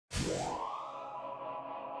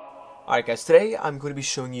Alright guys, today I'm going to be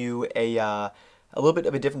showing you a little bit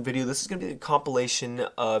of a different video. This is going to be a compilation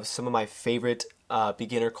of some of my favorite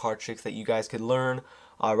beginner card tricks that you guys could learn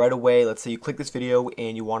right away. Let's say you click this video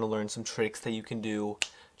and you want to learn some tricks that you can do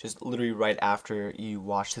just literally right after you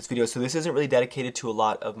watch this video. So this isn't really dedicated to a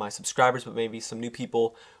lot of my subscribers, but maybe some new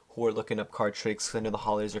people who are looking up card tricks, because I know the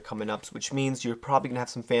holidays are coming up, which means you're probably going to have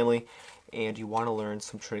some family and you want to learn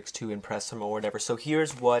some tricks to impress them or whatever. So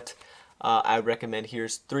here's what I recommend.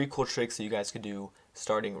 Here's 3 cool tricks that you guys could do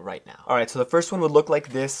starting right now. Alright, so the first one would look like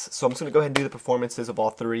this. So I'm just going to go ahead and do the performances of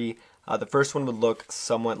all 3. The first one would look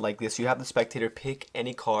somewhat like this. You have the spectator pick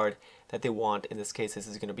any card that they want. In this case, this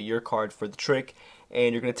is going to be your card for the trick.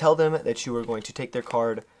 And you're going to tell them that you are going to take their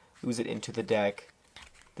card, ooze it into the deck.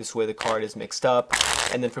 This way the card is mixed up.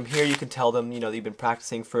 And then from here you can tell them, that you've been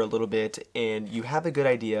practicing for a little bit and you have a good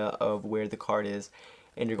idea of where the card is.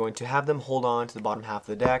 And you're going to have them hold on to the bottom half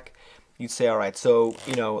of the deck. You'd say, alright, so,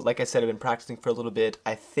 like I said, I've been practicing for a little bit.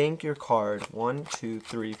 I think your card, 1, 2,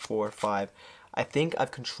 3, 4, 5, I think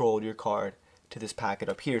I've controlled your card to this packet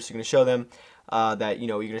up here. So you're going to show them that, you're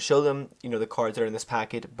going to show them, the cards that are in this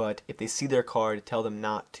packet, but if they see their card, tell them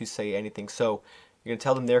not to say anything. So you're going to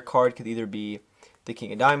tell them their card could either be the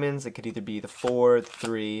King of Diamonds, it could either be the 4, the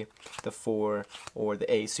 3, the 4, or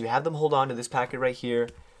the Ace. So you have them hold on to this packet right here,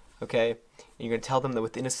 okay? And you're going to tell them that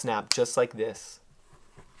within a snap, just like this,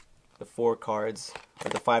 the 4 cards, or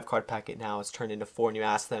the 5 card packet now is turned into 4, and you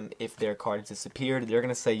ask them if their card has disappeared. They're going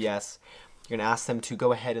to say yes. You're going to ask them to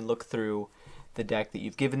go ahead and look through the deck that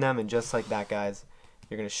you've given them, and just like that, guys,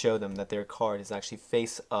 you're going to show them that their card is actually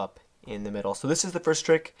face up in the middle. So this is the first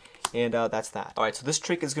trick, and that's that. Alright, so this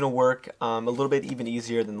trick is going to work a little bit even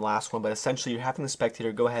easier than the last one, but essentially you're having the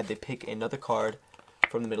spectator go ahead, they pick another card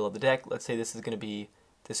from the middle of the deck. Let's say this is going to be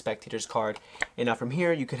the spectator's card, and now from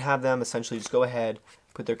here you could have them essentially just go ahead,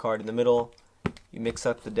 put their card in the middle, you mix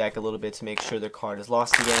up the deck a little bit to make sure their card is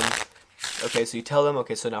lost again. Okay, so you tell them,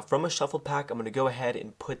 okay, so now from a shuffled pack, I'm going to go ahead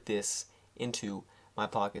and put this into my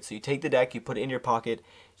pocket. So you take the deck, you put it in your pocket,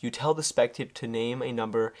 you tell the spectator to name a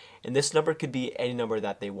number, and this number could be any number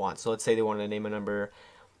that they want. So let's say they wanted to name a number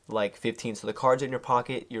like 15. So the card's in your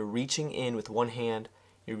pocket, you're reaching in with one hand,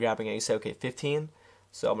 you're grabbing it, you say, okay, 15.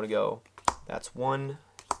 So I'm going to go, that's 1,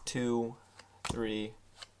 2, 3,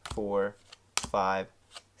 4, 5,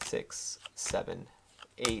 6, 7,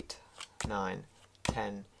 8, 9,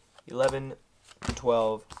 10, 11,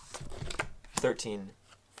 12, 13,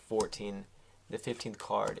 14. The 15th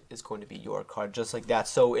card is going to be your card, just like that.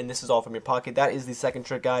 So, and this is all from your pocket. That is the second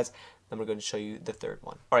trick, guys. Then we're going to show you the third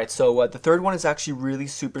one. Alright, so the third one is actually really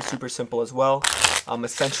super simple as well.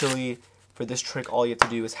 Essentially, for this trick, all you have to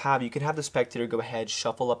do is you can have the spectator go ahead,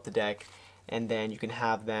 shuffle up the deck, and then you can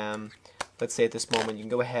have them, let's say at this moment, you can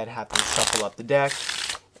go ahead, have them shuffle up the deck,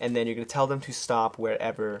 and then you're going to tell them to stop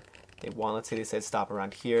wherever they want. Let's say they said stop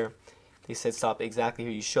around here. They said stop exactly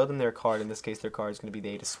here. You show them their card. In this case, their card is going to be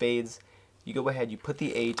the 8 of spades. You go ahead, you put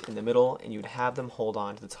the 8 in the middle, and you would have them hold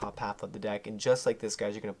on to the top half of the deck. And just like this,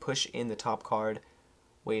 guys, you're going to push in the top card,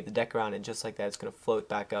 wave the deck around, and just like that, it's going to float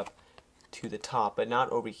back up to the top. But not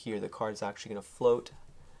over here. The card's actually going to float,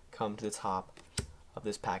 come to the top of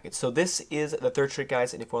this packet. So this is the third trick,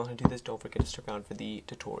 guys, and if you want to do this, don't forget to stick around for the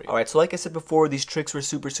tutorial. Alright, so like I said before, these tricks were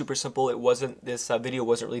super simple. This video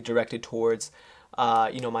wasn't really directed towards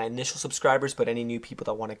my initial subscribers, but any new people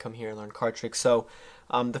that want to come here and learn card tricks. So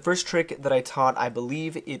the first trick that I taught, I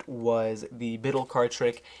believe it was the middle card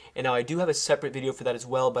trick, and now I do have a separate video for that as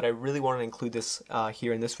well, but I really want to include this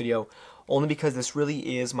here in this video, only because this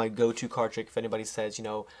really is my go-to card trick. If anybody says,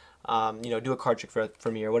 do a card trick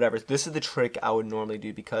for me or whatever, this is the trick I would normally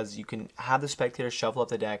do, because you can have the spectator shuffle up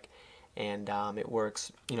the deck, and it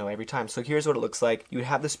works, every time. So here's what it looks like. You would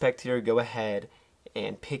have the spectator go ahead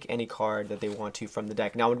and pick any card that they want to from the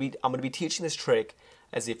deck. Now I'm going to be teaching this trick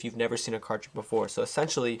as if you've never seen a card trick before. So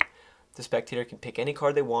essentially, the spectator can pick any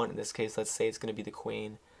card they want. In this case, let's say it's going to be the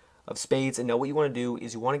Queen of Spades. And now what you want to do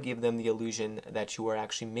is you want to give them the illusion that you are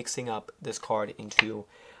actually mixing up this card into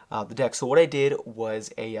the deck. So what I did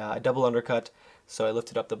was a double undercut. So I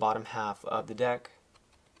lifted up the bottom half of the deck,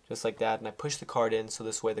 just like that, and I pushed the card in, so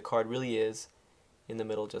this way the card really is in the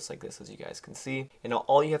middle, just like this, as you guys can see. And now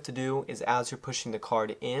all you have to do is, as you're pushing the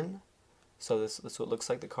card in, so this is what it looks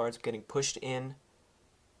like, the card's getting pushed in,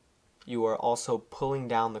 you are also pulling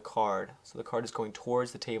down the card. So the card is going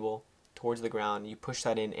towards the table, towards the ground, you push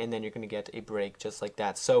that in, and then you're going to get a break just like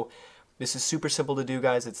that. So this is super simple to do,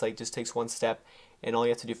 guys. It's like just takes one step, and all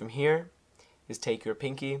you have to do from here is take your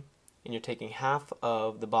pinky, and you're taking half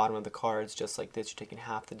of the bottom of the cards just like this. You're taking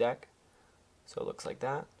half the deck, so it looks like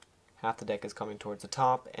that. Half the deck is coming towards the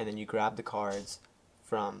top, and then you grab the cards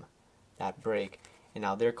from that break. and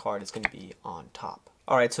now their card is going to be on top.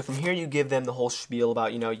 Alright, so from here you give them the whole spiel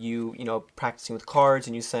about, you practicing with cards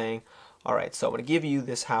and you saying, alright, so I'm going to give you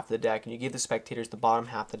this half of the deck, and you give the spectators the bottom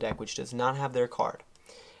half of the deck, which does not have their card.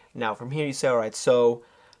 Now from here you say, alright, so,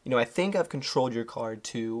 I think I've controlled your card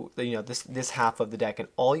to, this half of the deck, and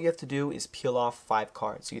all you have to do is peel off 5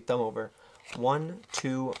 cards. So you thumb over 1,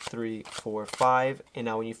 2, 3, 4, 5, and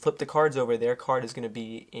now when you flip the cards over, their card is going to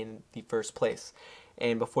be in the first place.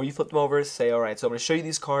 And before you flip them over, say, alright, so I'm going to show you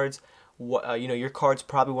these cards. Your card's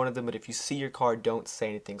probably one of them, but if you see your card, don't say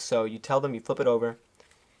anything. So you tell them, you flip it over,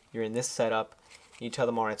 you're in this setup, you tell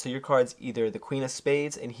them, alright, so your card's either the Queen of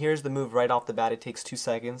Spades, and here's the move right off the bat, it takes 2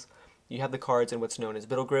 seconds. You have the cards in what's known as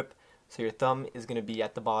middle grip, so your thumb is going to be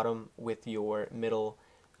at the bottom with your middle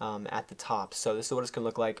at the top. So this is what it's going to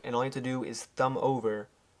look like, and all you have to do is thumb over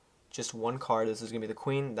just one card. This is going to be the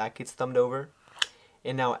Queen, that gets thumbed over.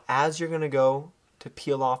 And now as you're going to go to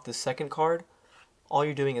peel off the second card, all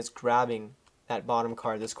you're doing is grabbing that bottom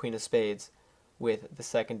card, this Queen of Spades, with the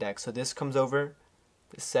second deck. So this comes over,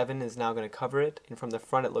 the 7 is now going to cover it, and from the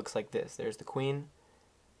front it looks like this. There's the Queen.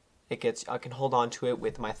 I can hold on to it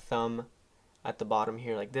with my thumb at the bottom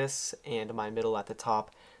here like this, and my middle at the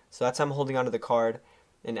top. So that's how I'm holding onto the card,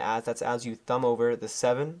 and as you thumb over the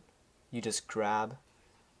 7, you just grab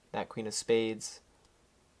that Queen of Spades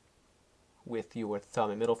with your thumb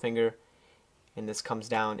and middle finger, and this comes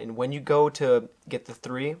down. And when you go to get the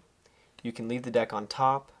 3, you can leave the deck on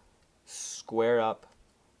top, square up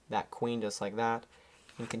that Queen just like that,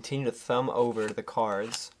 and continue to thumb over the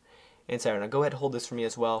cards. And Sarah, now go ahead and hold this for me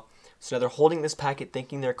as well. So now they're holding this packet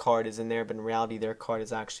thinking their card is in there, but in reality their card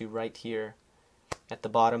is actually right here at the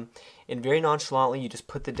bottom. And very nonchalantly you just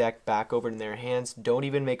put the deck back over in their hands. Don't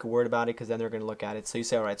even make a word about it, because then they're going to look at it. So you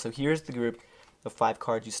say, alright, so here's the group of 5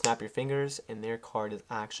 cards. You snap your fingers and their card is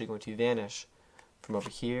actually going to vanish from over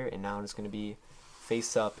here, and now it's going to be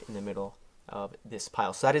face up in the middle of this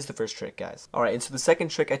pile. So that is the first trick, guys. Alright, and so the second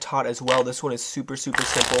trick I taught as well. This one is super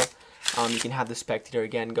simple. You can have the spectator,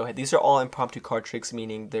 again, go ahead. These are all impromptu card tricks,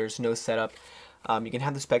 meaning there's no setup. You can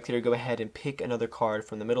have the spectator go ahead and pick another card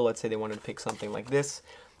from the middle. Let's say they wanted to pick something like this.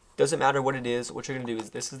 Doesn't matter what it is. What you're going to do is,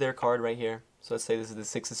 this is their card right here. So let's say this is the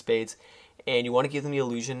 6 of Spades. And you want to give them the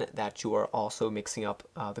illusion that you are also mixing up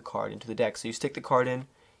the card into the deck. So you stick the card in.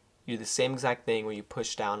 You do the same exact thing where you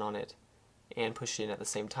push down on it and push it in at the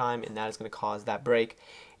same time, and that is going to cause that break.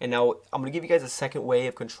 And now I'm going to give you guys a second way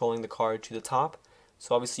of controlling the card to the top.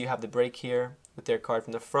 So obviously you have the break here with their card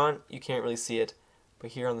from the front. You can't really see it,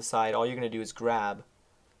 but here on the side, all you're going to do is grab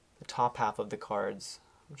the top half of the cards.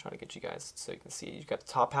 I'm trying to get you guys so you can see. You've got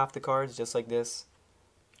the top half of the cards just like this.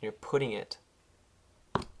 And you're putting it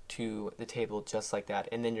to the table just like that,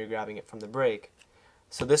 and then you're grabbing it from the break.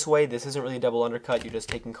 So this way, this isn't really a double undercut. You're just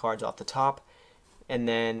taking cards off the top. And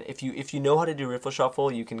then if you know how to do riffle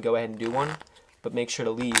shuffle, you can go ahead and do one, but make sure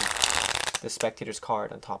to leave the spectator's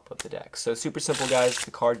card on top of the deck. So super simple, guys.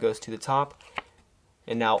 The card goes to the top,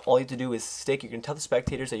 and now all you have to do is stick. You can tell the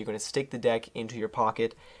spectators that you're going to stick the deck into your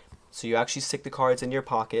pocket. So you actually stick the cards in your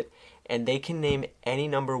pocket, and they can name any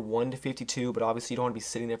number 1 to 52, but obviously you don't want to be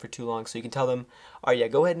sitting there for too long. So you can tell them, all right, yeah,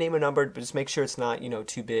 go ahead and name a number, but just make sure it's not,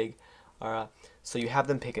 too big. So you have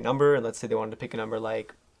them pick a number, and let's say they wanted to pick a number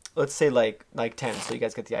like, let's say like 10, so you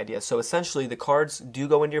guys get the idea. So essentially the cards do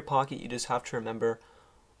go into your pocket. You just have to remember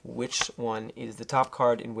which one is the top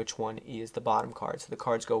card and which one is the bottom card. So the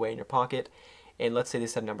cards go away in your pocket, and let's say they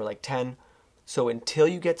said a number like 10. So until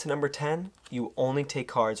you get to number 10, you only take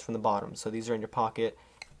cards from the bottom. So these are in your pocket.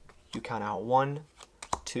 You count out 1,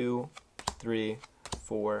 2, 3,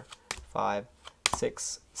 4, 5,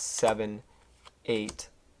 6, 7, 8,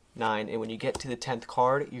 9. And when you get to the 10th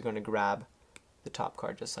card, you're going to grab the top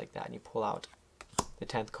card just like that, and you pull out the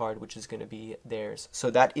 10th card, which is going to be theirs. So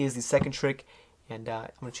that is the second trick, and I'm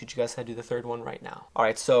going to teach you guys how to do the third one right now.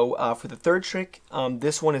 Alright, so for the third trick,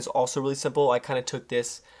 this one is also really simple. I kind of took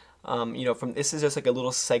this from, this is just like a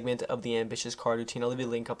little segment of the Ambitious card routine. I'll leave a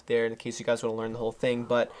link up there in case you guys want to learn the whole thing.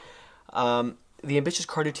 But the Ambitious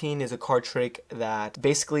card routine is a card trick that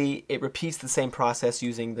basically it repeats the same process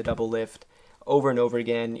using the double lift over and over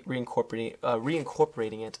again,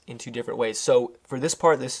 reincorporating it into different ways. So for this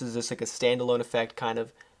part, this is just like a standalone effect kind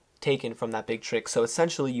of taken from that big trick. So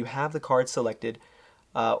essentially you have the card selected,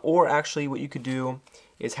 or actually what you could do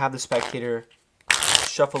is have the spectator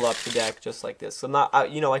shuffle up the deck just like this. So I'm not,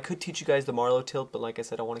 I could teach you guys the Marlowe tilt, but like I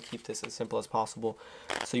said, I want to keep this as simple as possible.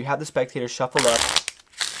 So you have the spectator shuffle up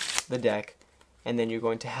the deck, and then you're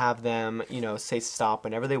going to have them, say stop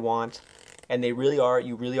whenever they want. And you really are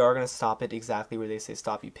going to stop it exactly where they say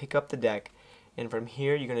stop. You pick up the deck, and from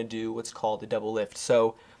here you're going to do what's called the double lift.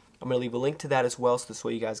 So I'm going to leave a link to that as well, so this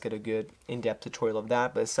way you guys get a good in-depth tutorial of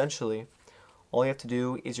that. But essentially, all you have to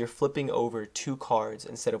do is you're flipping over 2 cards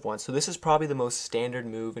instead of 1. So this is probably the most standard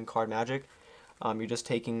move in card magic. You're just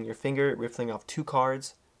taking your finger, riffling off 2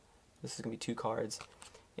 cards. This is going to be 2 cards.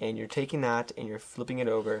 And you're taking that and you're flipping it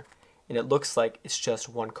over. And it looks like it's just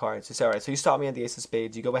 1 card. So, alright, so you stop me at the ace of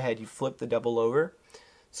spades. You go ahead, you flip the double over.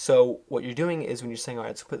 So what you're doing is when you're saying,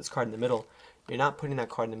 alright, let's put this card in the middle, you're not putting that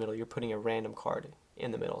card in the middle. You're putting a random card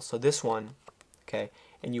in the middle. So this one, okay,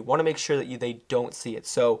 and you want to make sure that they don't see it.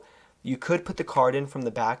 So you could put the card in from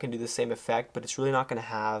the back and do the same effect, but it's really not going to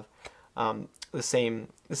have the same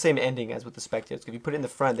ending as with the spectators. If you put it in the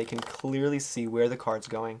front, they can clearly see where the card's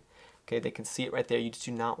going. Okay, they can see it right there. You just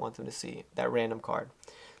do not want them to see that random card.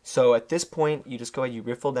 So at this point, you just go ahead, you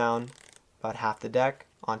riffle down about half the deck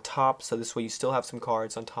on top, so this way you still have some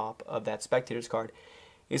cards on top of that spectator's card.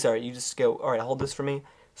 Alright, you just go, alright, hold this for me.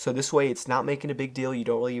 So this way it's not making a big deal. You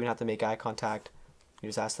don't really even have to make eye contact. You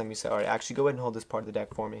just ask them, you say, alright, actually go ahead and hold this part of the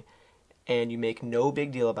deck for me. And you make no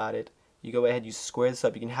big deal about it. You go ahead, you square this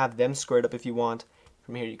up. You can have them square it up if you want.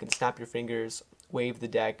 From here you can snap your fingers, wave the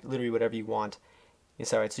deck, literally whatever you want.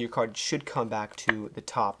 It's alright, so your card should come back to the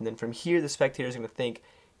top. And then from here the spectator is going to think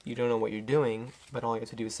you don't know what you're doing, but all you have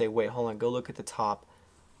to do is say, wait, hold on, go look at the top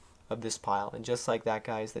of this pile. And just like that,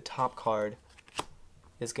 guys, the top card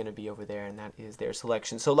is going to be over there, and that is their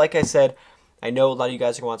selection. So like I said, I know a lot of you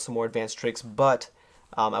guys are going to want some more advanced tricks, but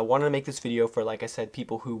I wanted to make this video for, like I said,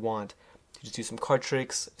 people who want to just do some card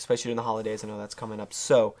tricks, especially during the holidays. I know that's coming up.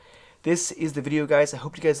 So this is the video, guys. I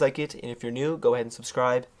hope you guys like it, and if you're new, go ahead and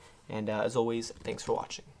subscribe. And as always, thanks for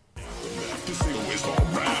watching. We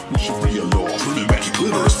should be alone, pretty magic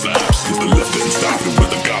clitoris flaps. Cause the left ain't stopping with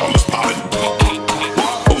the godless potting.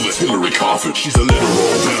 Oh, that's Hillary Coffin. She's a literal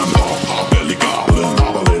vampire, belly goblin,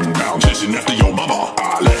 hobbling down, chasing after your mama.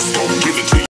 Let's go give it to